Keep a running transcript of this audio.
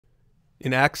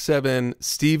In Acts 7,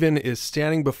 Stephen is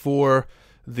standing before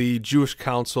the Jewish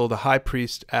council. The high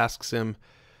priest asks him,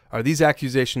 are these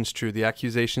accusations true? The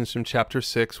accusations from chapter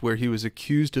 6 where he was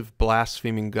accused of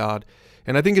blaspheming God.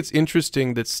 And I think it's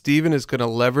interesting that Stephen is going to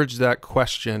leverage that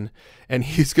question, and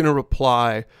he's going to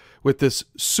reply with this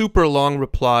super long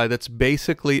reply that's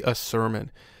basically a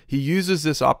sermon. He uses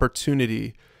this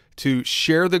opportunity to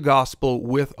share the gospel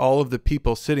with all of the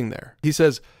people sitting there. He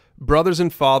says, brothers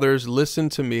and fathers, listen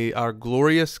to me. Our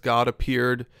glorious God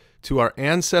appeared to our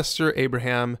ancestor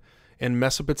Abraham in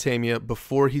Mesopotamia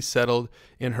before he settled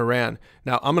in Haran.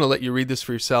 Now, I'm going to let you read this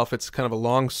for yourself. It's kind of a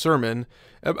long sermon.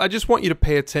 I just want you to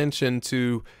pay attention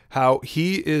to how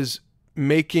he is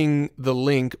making the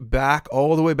link back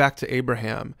all the way back to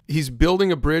Abraham. He's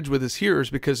building a bridge with his hearers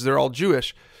because they're all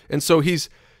Jewish. And so he's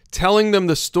telling them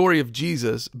the story of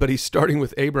Jesus, but he's starting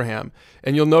with Abraham.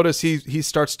 And you'll notice he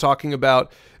starts talking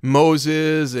about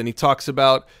Moses, and he talks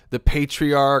about the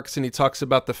patriarchs, and he talks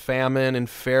about the famine and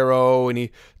Pharaoh, and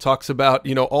he talks about,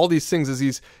 all these things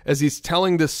as he's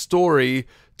telling this story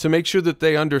to make sure that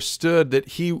they understood that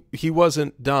he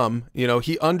wasn't dumb.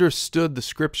 He understood the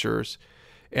scriptures,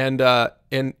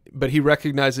 but he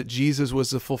recognized that Jesus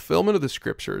was the fulfillment of the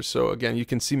scriptures. So again, you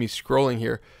can see me scrolling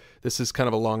here. This is kind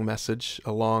of a long message,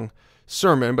 a long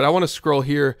sermon, but I want to scroll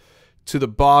here to the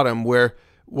bottom where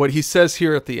what he says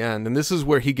here at the end, and this is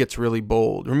where he gets really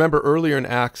bold. Remember earlier in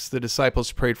Acts, the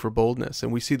disciples prayed for boldness,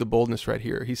 and we see the boldness right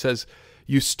here. He says,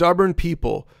 you stubborn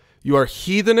people, you are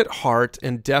heathen at heart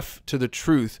and deaf to the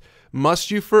truth. Must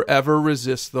you forever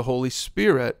resist the Holy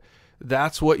Spirit?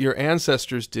 That's what your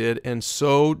ancestors did, and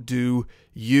so do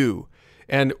you.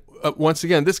 And once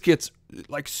again, this gets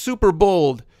like super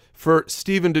bold for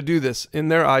Stephen to do this. In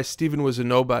their eyes, Stephen was a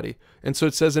nobody. And so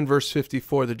it says in verse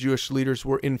 54, the Jewish leaders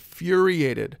were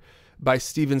infuriated by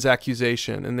Stephen's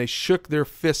accusation, and they shook their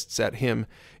fists at him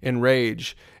in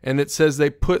rage. And it says they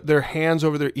put their hands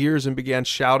over their ears and began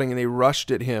shouting, and they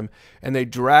rushed at him, and they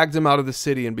dragged him out of the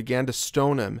city and began to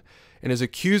stone him. And his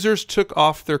accusers took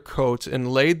off their coats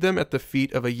and laid them at the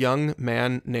feet of a young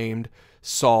man named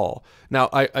Saul. Now,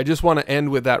 I just want to end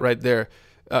with that right there.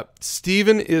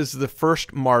 Stephen is the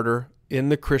first martyr in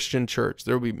the Christian church.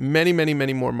 There will be many, many,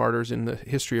 many more martyrs in the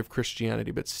history of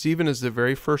Christianity, but Stephen is the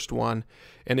very first one.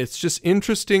 And it's just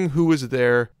interesting who was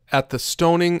there at the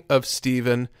stoning of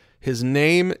Stephen. His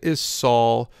name is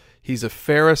Saul. He's a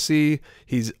Pharisee.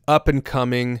 He's up and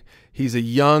coming. He's a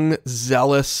young,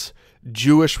 zealous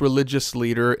Jewish religious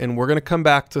leader. And we're going to come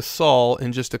back to Saul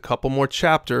in just a couple more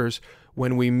chapters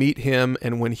when we meet him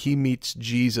and when he meets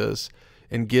Jesus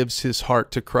and gives his heart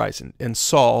to Christ. And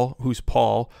Saul, who's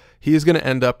Paul, he is going to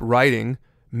end up writing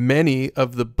many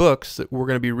of the books that we're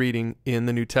going to be reading in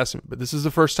the New Testament. But this is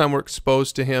the first time we're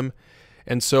exposed to him.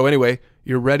 And so anyway,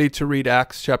 you're ready to read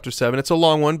Acts chapter 7. It's a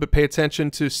long one, but pay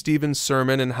attention to Stephen's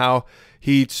sermon and how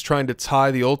he's trying to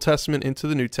tie the Old Testament into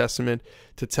the New Testament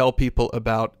to tell people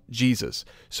about Jesus.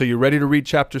 So you're ready to read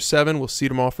chapter 7. We'll see you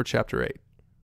tomorrow for chapter 8.